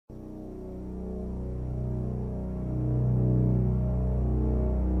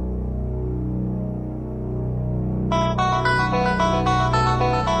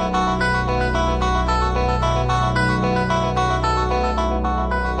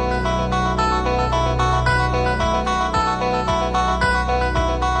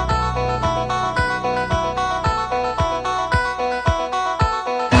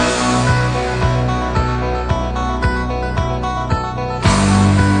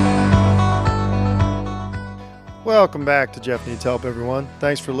Welcome back to Jeff Needs Help, everyone.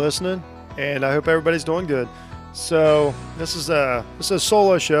 Thanks for listening, and I hope everybody's doing good. So this is a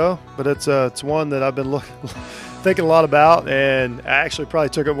solo show, but it's one that I've been thinking a lot about, and I actually probably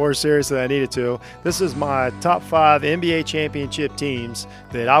took it more serious than I needed to. This is my top 5 NBA championship teams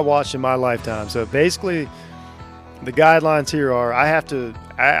that I watched in my lifetime. So basically, the guidelines here are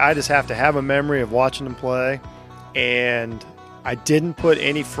I just have to have a memory of watching them play, and I didn't put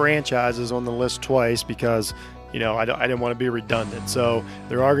any franchises on the list twice because I didn't want to be redundant. So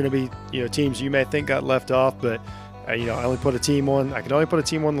there are going to be teams you may think got left off, but I only put a team on. I can only put a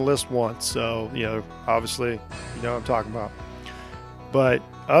team on the list once. So obviously what I'm talking about. But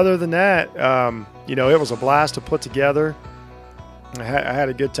other than that, it was a blast to put together. I had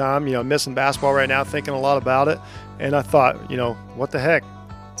a good time. Missing basketball right now, thinking a lot about it, and I thought, what the heck.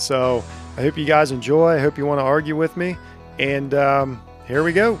 So I hope you guys enjoy. I hope you want to argue with me. And here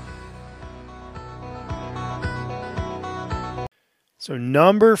we go. So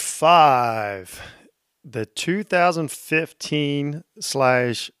number 5, the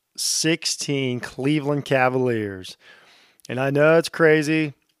 2015/16 Cleveland Cavaliers. And I know it's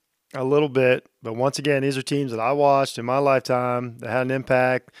crazy a little bit, but once again, these are teams that I watched in my lifetime that had an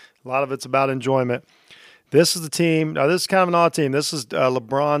impact. A lot of it's about enjoyment. This is the team. Now, this is kind of an odd team. This is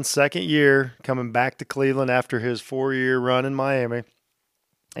LeBron's second year coming back to Cleveland after his 4-year run in Miami.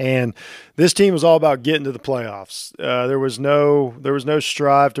 And this team was all about getting to the playoffs. There was no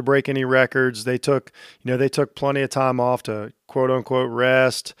strive to break any records. They took plenty of time off to quote unquote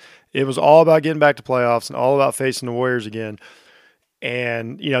rest. It was all about getting back to playoffs and all about facing the Warriors again.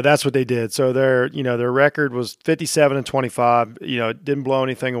 And that's what they did. So their record was 57-25. It didn't blow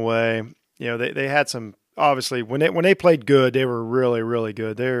anything away. They had some. Obviously, when they played good, they were really, really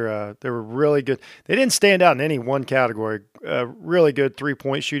good. They were really good. They didn't stand out in any one category. Really good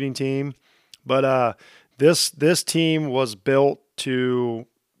 3-point shooting team, but this team was built to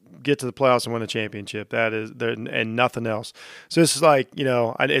get to the playoffs and win a championship. That is there, and nothing else. So this is like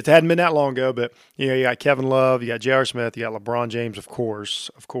it hadn't been that long ago, but you got Kevin Love, you got J.R. Smith, you got LeBron James, of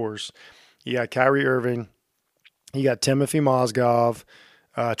course, you got Kyrie Irving, you got Timothy Mozgov.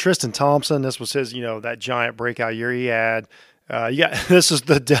 Tristan Thompson, this was his, that giant breakout year he had. This is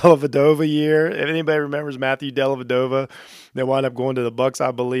the Dellavedova year. If anybody remembers Matthew Dellavedova, they wound up going to the Bucks,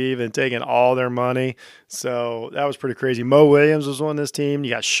 I believe, and taking all their money. So that was pretty crazy. Mo Williams was on this team.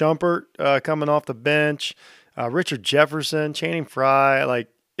 You got Shumpert coming off the bench, Richard Jefferson, Channing Frye, like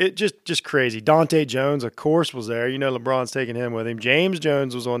it just crazy. Dante Jones, of course, was there. LeBron's taking him with him. James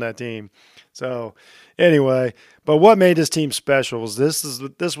Jones was on that team. So anyway, but what made this team special was this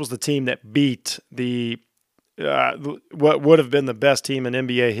was the team that beat the what would have been the best team in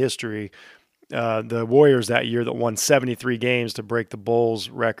NBA history, the Warriors that year that won 73 games to break the Bulls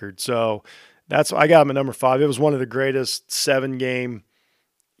record. So I got them at number 5. It was one of the greatest 7-game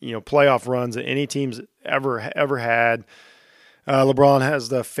playoff runs that any team's ever had. LeBron has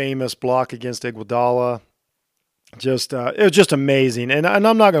the famous block against Iguodala. It was just amazing, and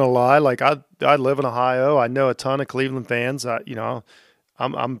I'm not gonna lie. Like I live in Ohio. I know a ton of Cleveland fans. I'm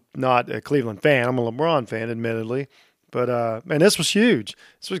not a Cleveland fan. I'm a LeBron fan, admittedly. But man, this was huge.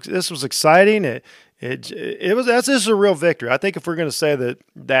 This was exciting. This is a real victory. I think if we're gonna say that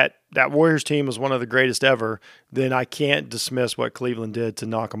Warriors team was one of the greatest ever, then I can't dismiss what Cleveland did to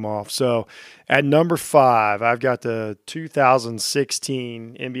knock them off. So at number 5, I've got the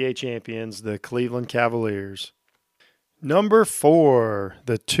 2016 NBA champions, the Cleveland Cavaliers. Number 4,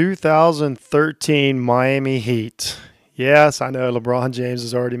 the 2013 Miami Heat. Yes, I know LeBron James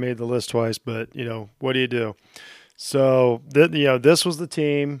has already made the list twice, but, what do you do? So, this was the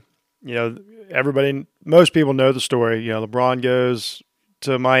team. Most people know the story. LeBron goes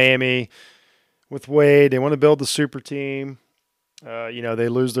to Miami with Wade. They want to build the super team. They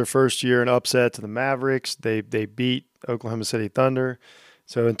lose their first year in upset to the Mavericks. They beat Oklahoma City Thunder.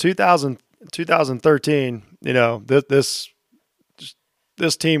 So in 2013,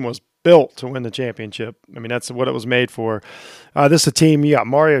 this team was built to win the championship. I mean, that's what it was made for. This is a team. You got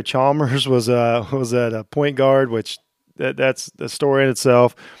Mario Chalmers was at a point guard, which that's the story in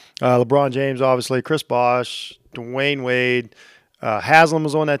itself. LeBron James, obviously, Chris Bosh, Dwayne Wade, Haslam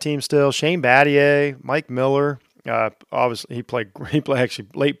was on that team still. Shane Battier, Mike Miller. Obviously, he played actually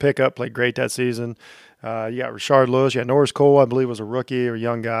late pickup, played great that season. You got Rashard Lewis. You got Norris Cole, I believe, was a rookie or a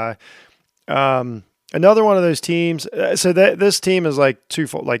young guy. Another one of those teams. So this team is like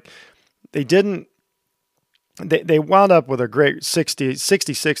twofold. Like they wound up with a great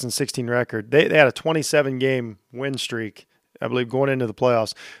 66-16 record. They had a 27-game win streak, I believe, going into the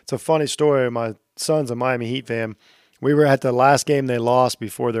playoffs. It's a funny story. My son's a Miami Heat fan. We were at the last game they lost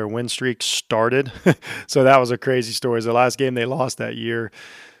before their win streak started. So that was a crazy story. It was the last game they lost that year.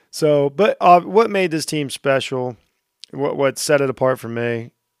 So, but what made this team special, what set it apart for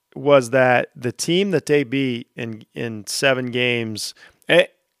me, was that the team that they beat in 7 games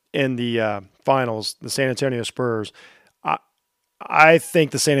in the finals, the San Antonio Spurs, I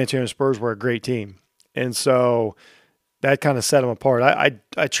think the San Antonio Spurs were a great team. And so that kind of set them apart.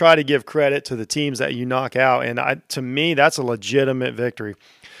 I try to give credit to the teams that you knock out, and to me, that's a legitimate victory.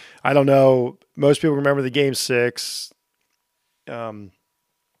 I don't know. Most people remember the Game 6. Kawhi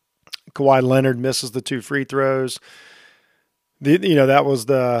Leonard misses the 2 free throws. That was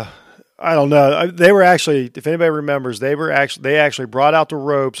the – I don't know. They were actually, if anybody remembers, they actually brought out the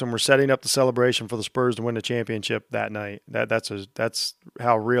ropes and were setting up the celebration for the Spurs to win the championship that night. That's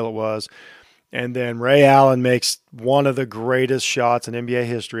how real it was. And then Ray Allen makes one of the greatest shots in NBA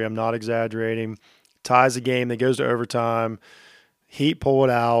history. I'm not exaggerating. Ties the game that goes to overtime. Heat pull it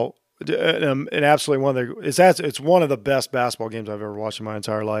out. And absolutely it's one of the best basketball games I've ever watched in my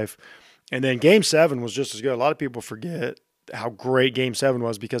entire life. And then Game 7 was just as good. A lot of people forget how great Game 7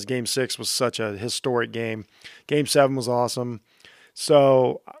 was because Game 6 was such a historic game. Game 7 was awesome.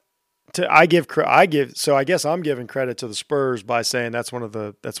 So I guess I'm giving credit to the Spurs by saying that's one of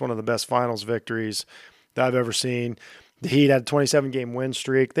the best finals victories that I've ever seen. The Heat had a 27-game win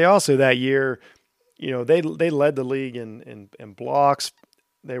streak. They also that year, they led the league in blocks.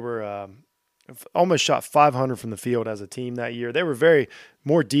 They were almost shot 500 from the field as a team that year. They were very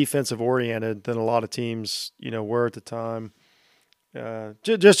more defensive oriented than a lot of teams, were at the time. I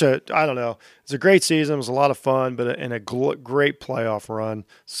don't know. It's a great season. It was a lot of fun, but a great playoff run.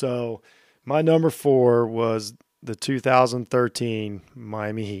 So my number 4 was the 2013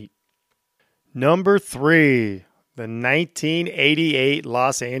 Miami Heat. Number 3, the 1988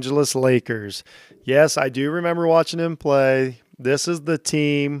 Los Angeles Lakers. Yes, I do remember watching them play. This is the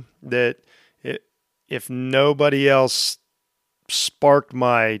team that, if nobody else sparked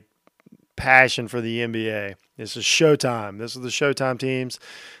my passion for the NBA. This is Showtime. This is the Showtime teams.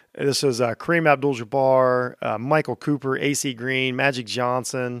 This was Kareem Abdul-Jabbar, Michael Cooper, AC Green, Magic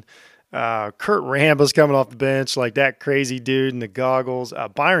Johnson, Kurt Rambis coming off the bench, like that crazy dude in the goggles.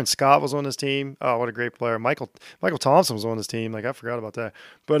 Byron Scott was on his team. Oh, what a great player. Michael Thompson was on his team. Like, I forgot about that.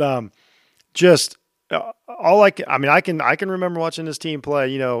 But I can remember watching this team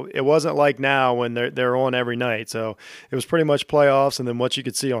play. It wasn't like now when they're on every night. So it was pretty much playoffs and then what you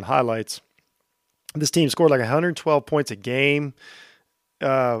could see on highlights. This team scored like 112 points a game.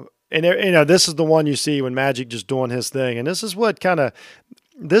 And this is the one you see when Magic just doing his thing. And this is what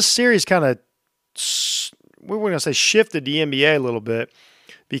this series we're going to say shifted the NBA a little bit,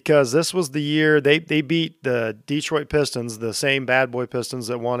 because this was the year they beat the Detroit Pistons, the same bad boy Pistons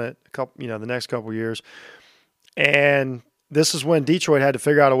that won it the next couple years. And this is when Detroit had to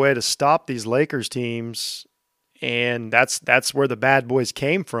figure out a way to stop these Lakers teams. And that's where the bad boys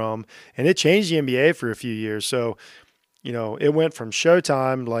came from. And it changed the NBA for a few years. So, it went from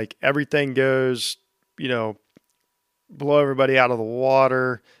Showtime, like everything goes, blow everybody out of the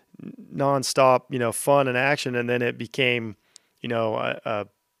water, nonstop, fun and action. And then it became, a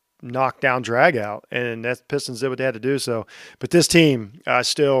knockdown drag out. And that Pistons did what they had to do. So, but this team,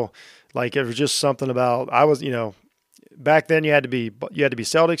 still, like, it was just something about, back then you had to be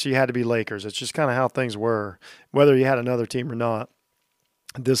Celtics or you had to be Lakers. It's just kind of how things were, whether you had another team or not.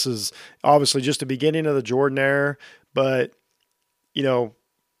 This is obviously just the beginning of the Jordan era, but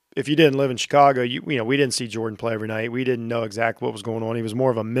if you didn't live in Chicago, we didn't see Jordan play every night. We didn't know exactly what was going on. He was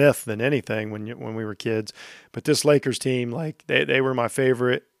more of a myth than anything when we were kids. But this Lakers team, like they were my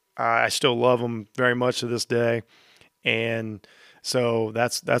favorite. I still love them very much to this day, and so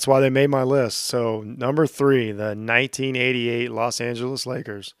that's why they made my list. So number 3, the 1988 Los Angeles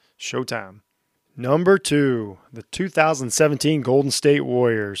Lakers, Showtime. Number 2, the 2017 Golden State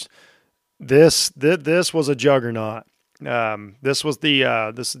Warriors. This was a juggernaut. This is the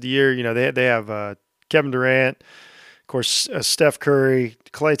year, they have Kevin Durant, of course, Steph Curry,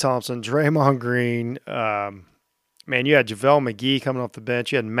 Klay Thompson, Draymond Green. Man, you had JaVale McGee coming off the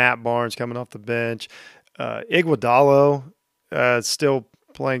bench. You had Matt Barnes coming off the bench. Iguodala still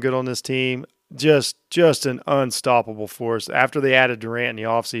playing good on this team. Just an unstoppable force. After they added Durant in the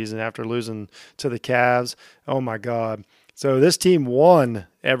offseason, after losing to the Cavs, oh my God. So this team won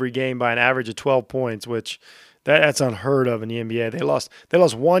every game by an average of 12 points, which that's unheard of in the NBA. They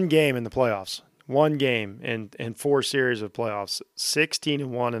lost one game in the playoffs. One game in 4 series of playoffs.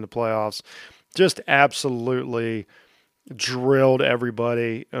 16-1 in the playoffs. Just absolutely drilled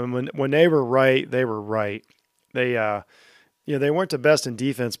everybody. And when they were right, they were right. They weren't the best in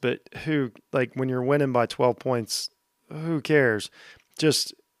defense, but when you're winning by 12 points, who cares?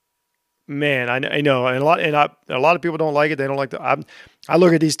 Just man, I know, and a lot of people don't like it. They don't like I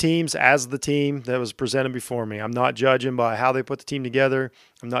look at these teams as the team that was presented before me. I'm not judging by how they put the team together.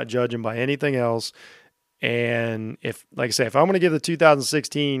 I'm not judging by anything else. And if, like I say, if I'm going to give the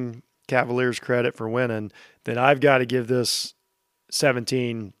 2016 Cavaliers credit for winning, then I've got to give this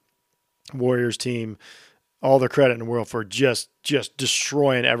 17 Warriors team all the credit in the world for just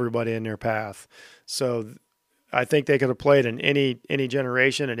destroying everybody in their path. So I think they could have played in any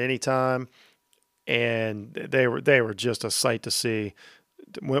generation at any time, and they were just a sight to see.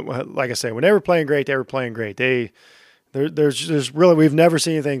 Like I say, when they were playing great, they were playing great. There's really, we've never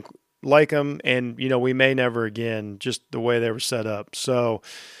seen anything like them, and we may never again. Just the way they were set up. So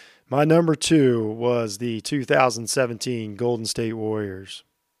my number 2 was the 2017 Golden State Warriors.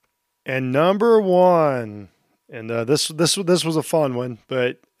 And number 1, and this was a fun one,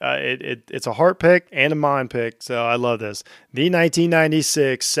 but it's a heart pick and a mind pick, so I love this. The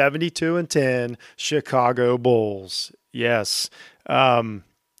 1996 72-10 Chicago Bulls. Yes,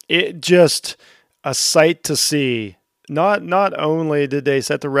 it just a sight to see. Not only did they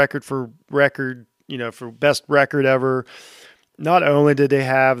set the record for best record ever, not only did they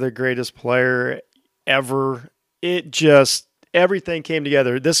have the greatest player ever, it just everything came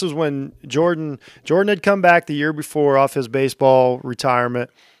together. This was when Jordan had come back the year before off his baseball retirement,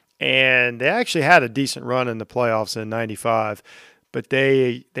 and they actually had a decent run in the playoffs in '95. But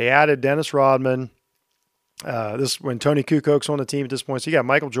they added Dennis Rodman. This when Tony Kukok's on the team at this point. So you got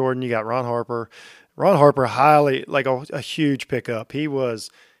Michael Jordan, you got Ron Harper. Ron Harper, highly like a huge pickup. He was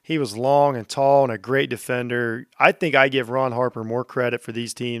long and tall and a great defender. I think I give Ron Harper more credit for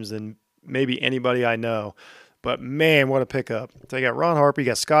these teams than maybe anybody I know. But, man, what a pickup. So you got Ron Harper, you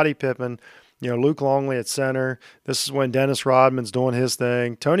got Scottie Pippen, Luke Longley at center. This is when Dennis Rodman's doing his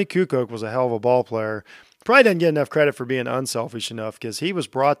thing. Tony Kukoc was a hell of a ball player. Probably didn't get enough credit for being unselfish enough because he was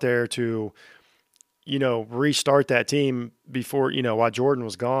brought there to, restart that team before, while Jordan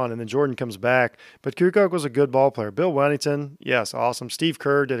was gone, and then Jordan comes back. But Kukoc was a good ball player. Bill Wennington, yes, awesome. Steve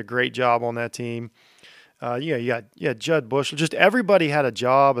Kerr did a great job on that team. You got Judd Bush. Just everybody had a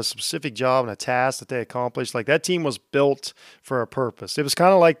job, a specific job, and a task that they accomplished. Like that team was built for a purpose. It was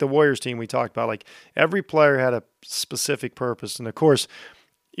kind of like the Warriors team we talked about. Like every player had a specific purpose, and of course,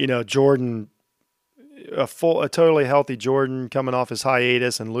 Jordan, a totally healthy Jordan coming off his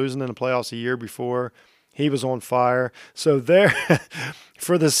hiatus and losing in the playoffs a year before, he was on fire. So there,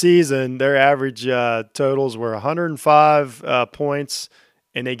 for the season, their average totals were 105 points.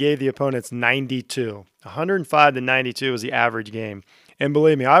 And they gave the opponents 92. 105 to 92 was the average game. And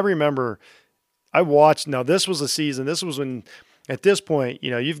believe me, I remember I watched. Now, this was a season. This was when, at this point,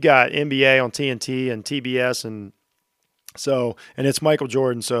 you've got NBA on TNT and TBS. And it's Michael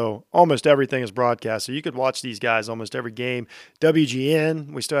Jordan. So almost everything is broadcast. So you could watch these guys almost every game.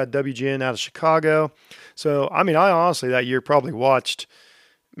 WGN. We still had WGN out of Chicago. So, I honestly, that year probably watched –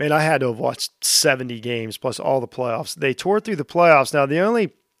 man, I had to have watched 70 games plus all the playoffs. They tore through the playoffs. Now, the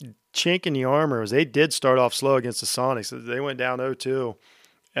only chink in the armor was they did start off slow against the Sonics. They went down 0-2.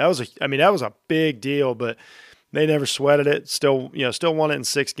 That was a big deal, but they never sweated it. Still won it in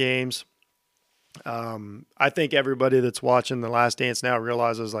 6 games. I think everybody that's watching The Last Dance now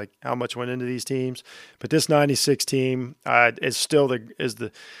realizes like how much went into these teams. But this 96 team is still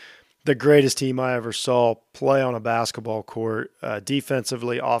the greatest team I ever saw play on a basketball court,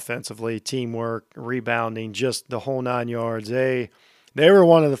 defensively, offensively, teamwork, rebounding, just the whole 9 yards. They were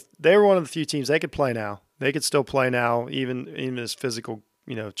one of the few teams they could play now. They could still play now, even as physical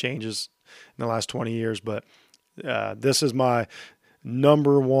changes in the last 20 years. But this is my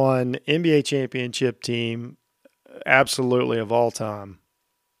number 1 NBA championship team, absolutely of all time.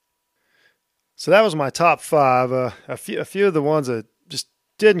 So that was my top 5. A few of the ones that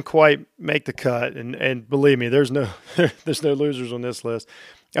didn't quite make the cut, and believe me, there's no losers on this list.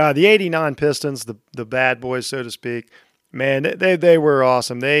 The '89 Pistons, the bad boys, so to speak, man, they were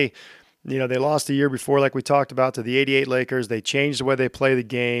awesome. They lost the year before, like we talked about, to the '88 Lakers. They changed the way they play the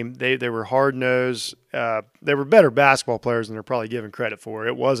game. They were hard nosed. They were better basketball players than they're probably given credit for.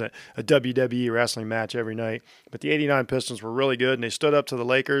 It wasn't a WWE wrestling match every night, but the '89 Pistons were really good, and they stood up to the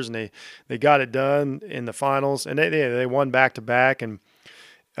Lakers, and they got it done in the finals, and they won back to back, and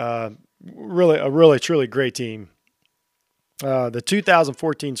really, truly great team. The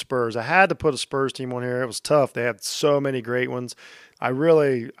 2014 Spurs. I had to put a Spurs team on here. It was tough. They had so many great ones. I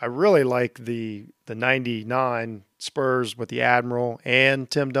really like the '99 Spurs with the Admiral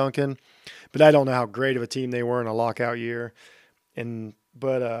and Tim Duncan, but I don't know how great of a team they were in a lockout year.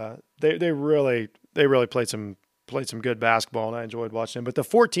 But they really played some good basketball, and I enjoyed watching them. But the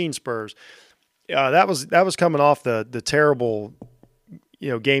 14 Spurs. that was coming off the terrible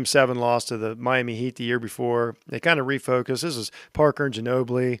Game 7 loss to the Miami Heat the year before. They kind of refocused. This is Parker and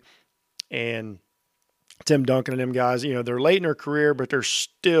Ginobili and Tim Duncan and them guys. They're late in their career, but they're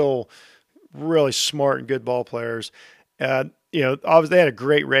still really smart and good ball players. Obviously they had a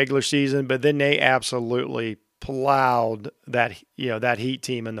great regular season, but then they absolutely plowed that Heat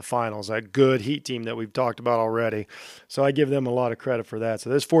team in the finals, that good Heat team that we've talked about already. So I give them a lot of credit for that. So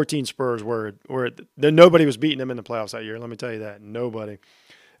those 14 Spurs were nobody was beating them in the playoffs that year. Let me tell you that. Nobody.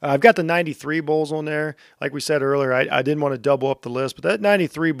 I've got the 93 Bulls on there. Like we said earlier, I didn't want to double up the list, but that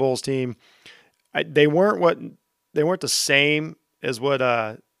 93 Bulls team, they weren't the same as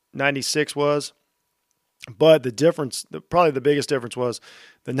what 96 was. But the difference, probably the biggest difference, was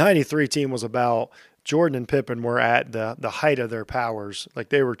the 93 team was about Jordan and Pippen were at the height of their powers. Like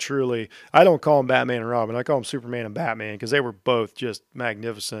they were truly, I don't call them Batman and Robin. I call them Superman and Batman because they were both just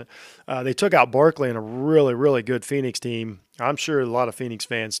magnificent. They took out Barkley in a really, really good Phoenix team. I'm sure a lot of Phoenix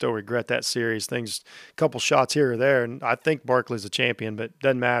fans still regret that series. Things, a couple shots here or there, and I think Barkley's a champion, but it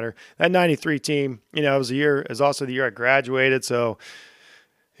doesn't matter. That 93 team, it was also the year I graduated, so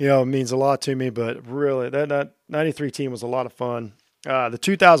it means a lot to me, but really that 93 team was a lot of fun. The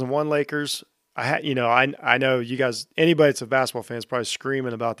 2001 Lakers, I know you guys, anybody that's a basketball fan is probably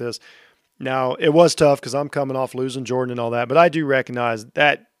screaming about this. Now, it was tough because I'm coming off losing Jordan and all that, but I do recognize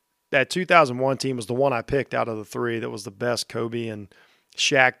that 2001 team was the one I picked out of the three that was the best Kobe and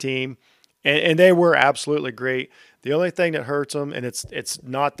Shaq team, and they were absolutely great. The only thing that hurts them, and it's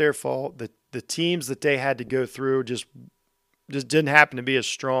not their fault, the teams that they had to go through just didn't happen to be as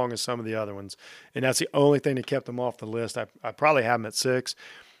strong as some of the other ones. And that's the only thing that kept them off the list. I probably have them at 6.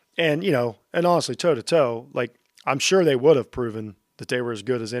 And, and honestly, toe-to-toe, like I'm sure they would have proven that they were as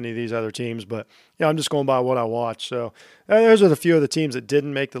good as any of these other teams. But, I'm just going by what I watched. So those are the few of the teams that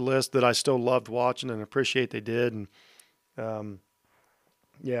didn't make the list that I still loved watching and appreciate they did. And,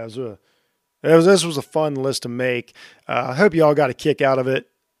 this was a fun list to make. I hope you all got a kick out of it.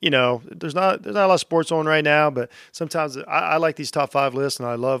 There's not a lot of sports on right now, but sometimes I like these top 5 lists, and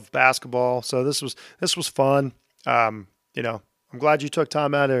I love basketball. So this was fun. I'm glad you took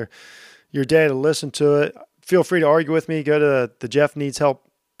time out of your day to listen to it. Feel free to argue with me. Go to the Jeff Needs Help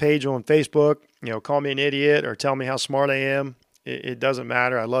page on Facebook. Call me an idiot or tell me how smart I am. It doesn't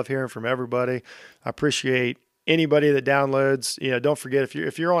matter. I love hearing from everybody. I appreciate anybody that downloads. Don't forget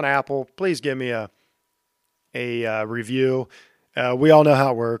if you're on Apple, please give me a review. We all know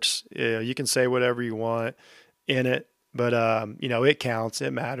how it works. You can say whatever you want in it, but it counts.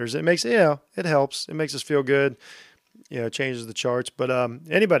 It matters. It makes it helps. It makes us feel good. It changes the charts. But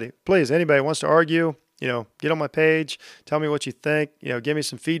anybody wants to argue, get on my page, tell me what you think. Give me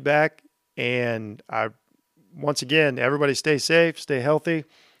some feedback. And once again, everybody stay safe, stay healthy,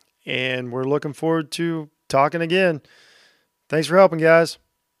 and we're looking forward to talking again. Thanks for helping, guys.